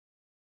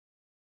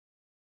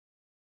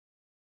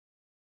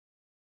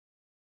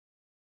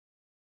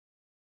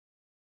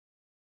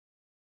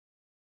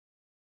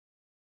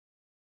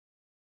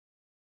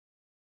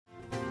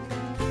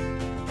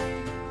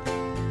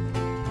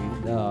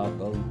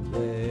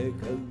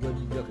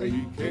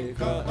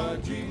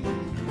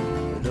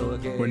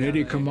When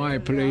Eddie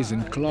Kamae plays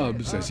in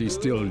clubs, as he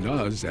still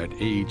does at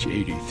age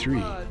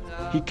 83,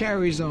 he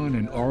carries on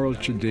an oral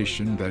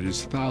tradition that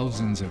is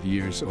thousands of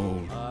years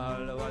old.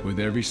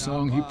 With every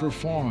song he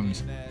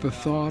performs, the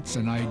thoughts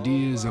and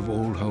ideas of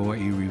old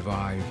Hawaii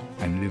revive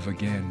and live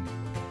again.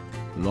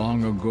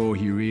 Long ago,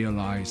 he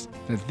realized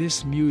that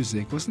this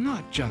music was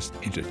not just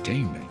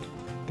entertainment,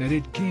 that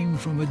it came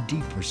from a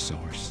deeper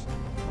source.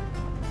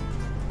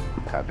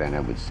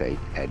 Kawena would say,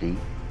 Eddie,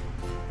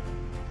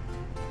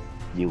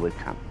 you would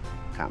come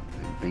and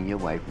bring your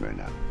wife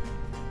Myrna,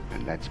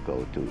 and let's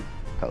go to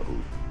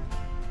Ka'u,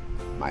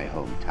 my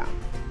hometown,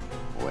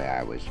 where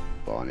I was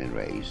born and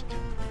raised.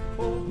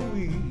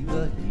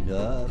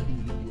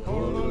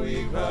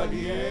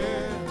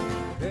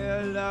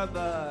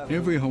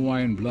 Every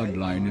Hawaiian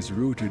bloodline is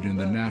rooted in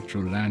the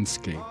natural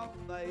landscape.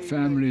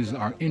 Families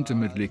are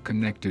intimately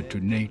connected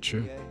to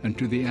nature and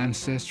to the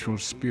ancestral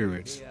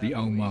spirits, the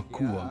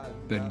aumakua,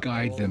 that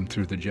guide them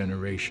through the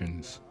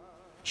generations.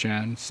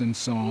 Chants and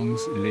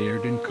songs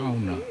layered in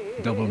kauna,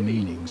 double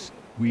meanings,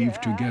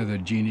 weave together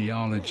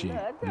genealogy,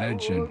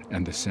 legend,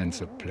 and the sense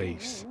of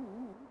place.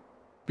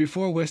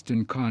 Before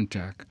Western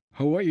contact,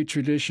 Hawaii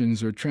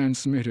traditions were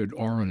transmitted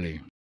orally.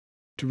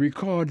 To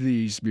record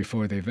these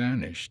before they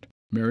vanished,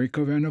 Mary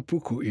Kawena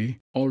Pukui,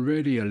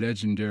 already a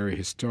legendary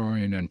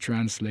historian and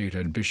translator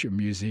at Bishop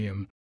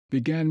Museum,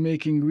 began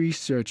making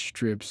research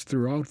trips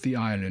throughout the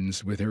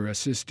islands with her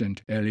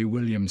assistant, Ellie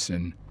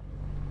Williamson.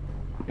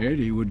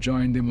 Eddie would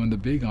join them on the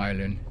Big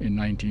Island in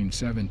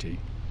 1970.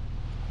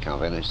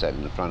 Kawena sat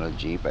in the front of the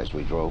Jeep as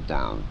we drove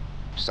down.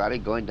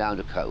 Started going down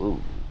to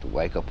Ka'u, to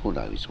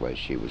Waikapuna, is where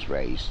she was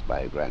raised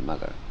by her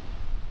grandmother.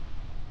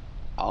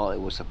 Oh, it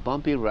was a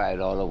bumpy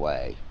ride all the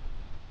way.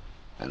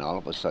 And all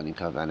of a sudden,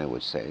 Kawena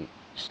would say,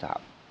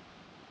 stop.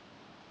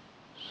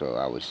 So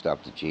I would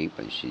stop the Jeep,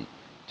 and she'd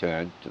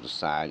turn to the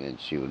side, and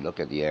she would look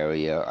at the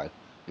area.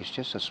 It's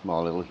just a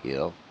small little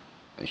hill,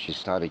 and she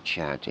started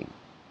chanting.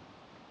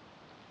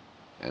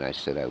 And I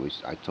said,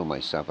 I told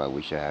myself I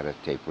wish I had a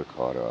tape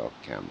recorder or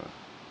a camera.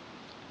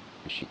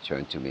 And she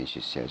turned to me and she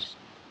says,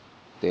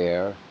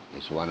 there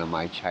is one of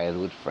my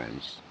childhood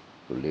friends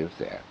who lived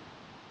there.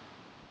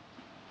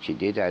 She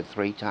did that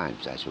 3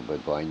 times as we were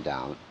going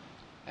down,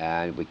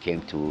 and we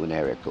came to an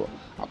area,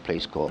 a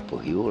place called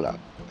Puhiula,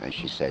 and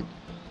she said,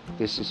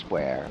 this is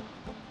where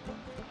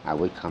I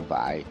would come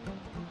by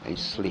and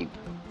sleep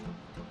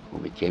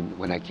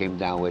when I came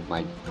down with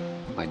my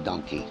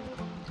donkey,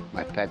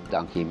 my pet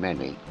donkey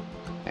Many,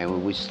 and we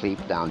would sleep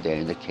down there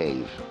in the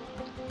cave.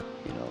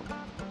 You know,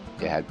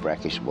 they had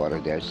brackish water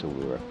there, so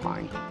we were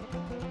fine.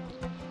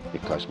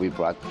 Because we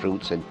brought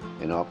fruits and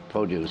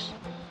produce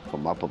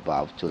from up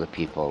above to the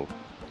people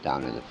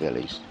down in the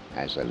village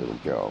as a little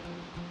girl.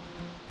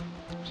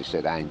 She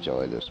said, I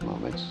enjoy those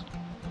moments.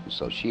 And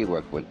so she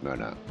worked with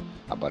Myrna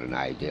about an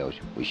idea.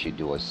 We should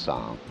do a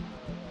song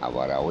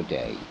about our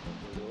day,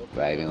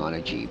 riding on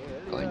a Jeep,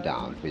 going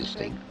down,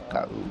 visiting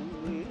Ka'u.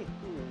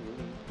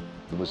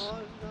 It was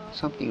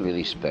something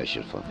really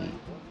special for me.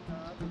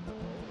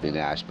 Been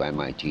asked by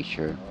my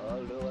teacher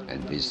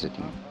and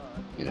visiting,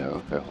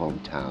 her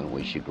hometown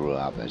where she grew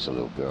up as a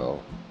little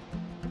girl.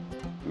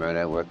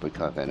 Myrna worked with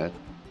Kawena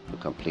to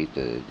complete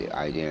the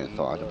idea and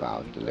thought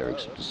about the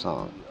lyrics of the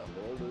song.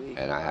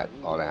 And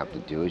all I have to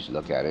do is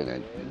look at it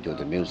and do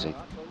the music.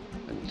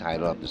 And the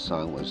title of the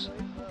song was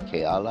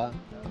Keala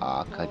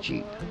a Ka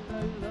Jeep,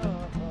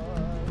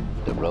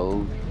 the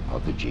road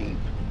of the Jeep.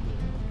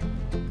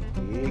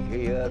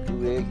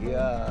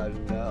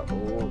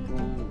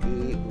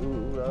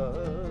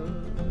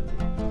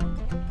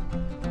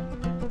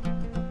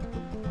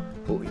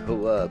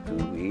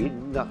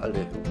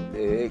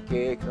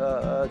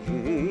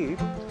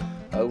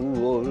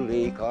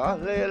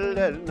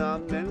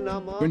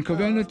 When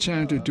Kawena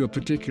chanted to a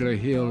particular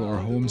hill or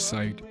home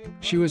site,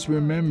 she was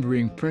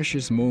remembering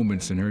precious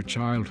moments in her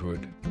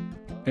childhood.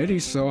 Eddie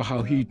saw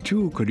how he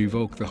too could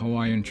evoke the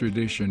Hawaiian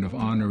tradition of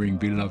honoring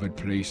beloved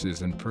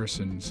places and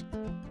persons.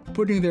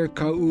 Putting their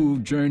Ka'u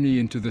journey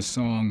into the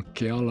song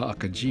Keala a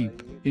Ka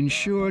Jeep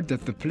ensured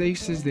that the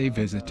places they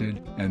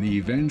visited and the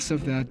events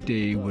of that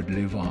day would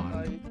live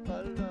on.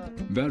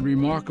 That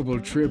remarkable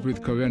trip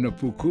with Kawena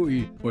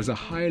Pukui was a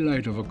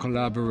highlight of a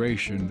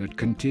collaboration that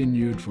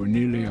continued for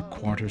nearly a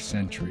quarter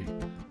century.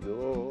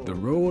 The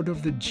road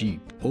of the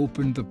Jeep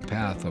opened the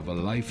path of a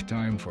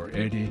lifetime for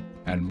Eddie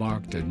and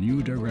marked a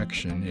new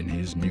direction in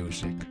his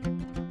music.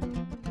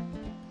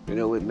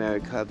 With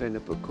Mary Kawena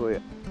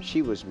Pukui,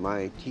 she was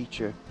my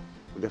teacher.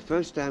 The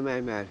first time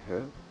I met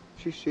her,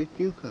 she said,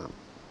 you come.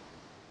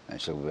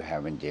 And so we were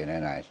having dinner,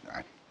 and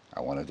I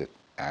wanted to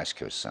ask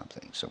her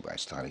something. So I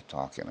started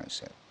talking. I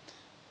said,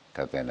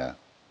 Kawena,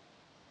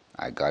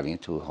 I got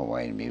into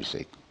Hawaiian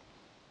music,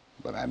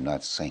 but I'm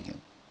not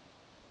singing.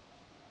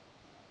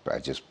 But I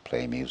just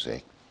play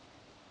music.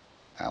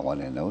 I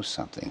want to know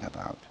something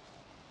about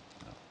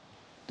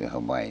the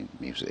Hawaiian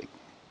music.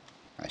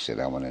 I said,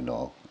 I want to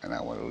know and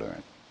I want to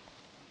learn.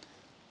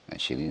 And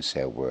she didn't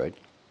say a word.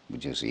 We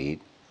just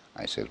eat.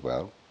 I said,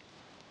 well,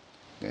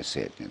 That's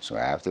it. And so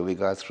after we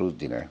got through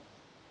dinner,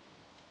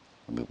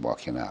 we were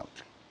walking out.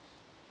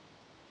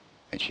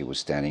 And she was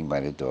standing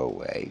by the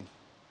doorway.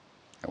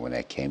 And when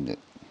I came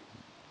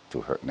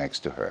to her, next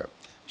to her,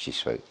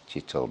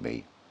 she told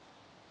me,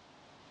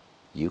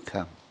 you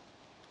come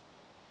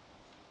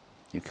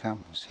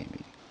see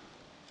me.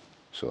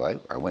 So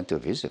I went to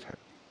visit her.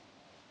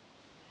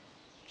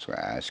 So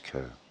I asked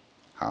her,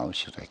 how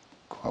should I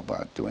go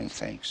about doing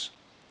things?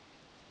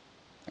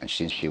 And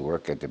since she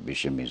worked at the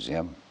Bishop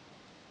Museum,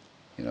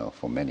 you know,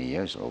 for many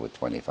years, over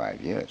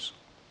 25 years,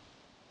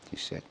 she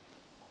said,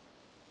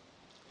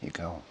 you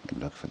go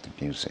and look for the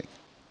music.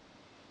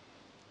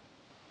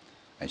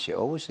 And she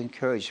always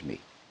encouraged me,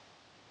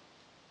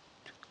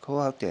 go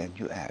out there and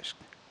you ask.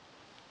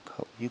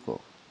 Go, you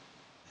go.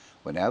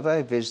 Whenever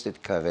I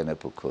visited Kavena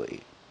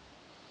Pukui,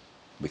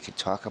 we could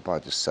talk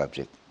about the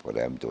subject, what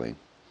I'm doing,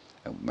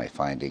 and my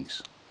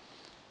findings.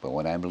 But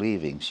when I'm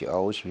leaving, she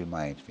always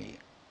reminds me,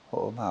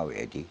 oh, mau,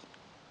 Eddie,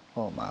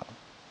 oh, mau.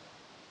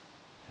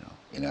 You know,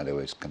 in other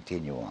words,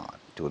 continue on,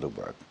 do the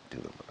work, do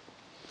the work.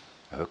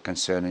 Her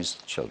concern is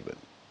the children.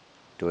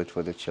 Do it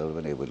for the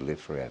children, they would live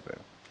forever.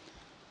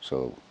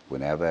 So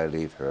whenever I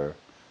leave her,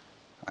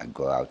 I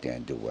go out there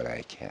and do what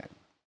I can.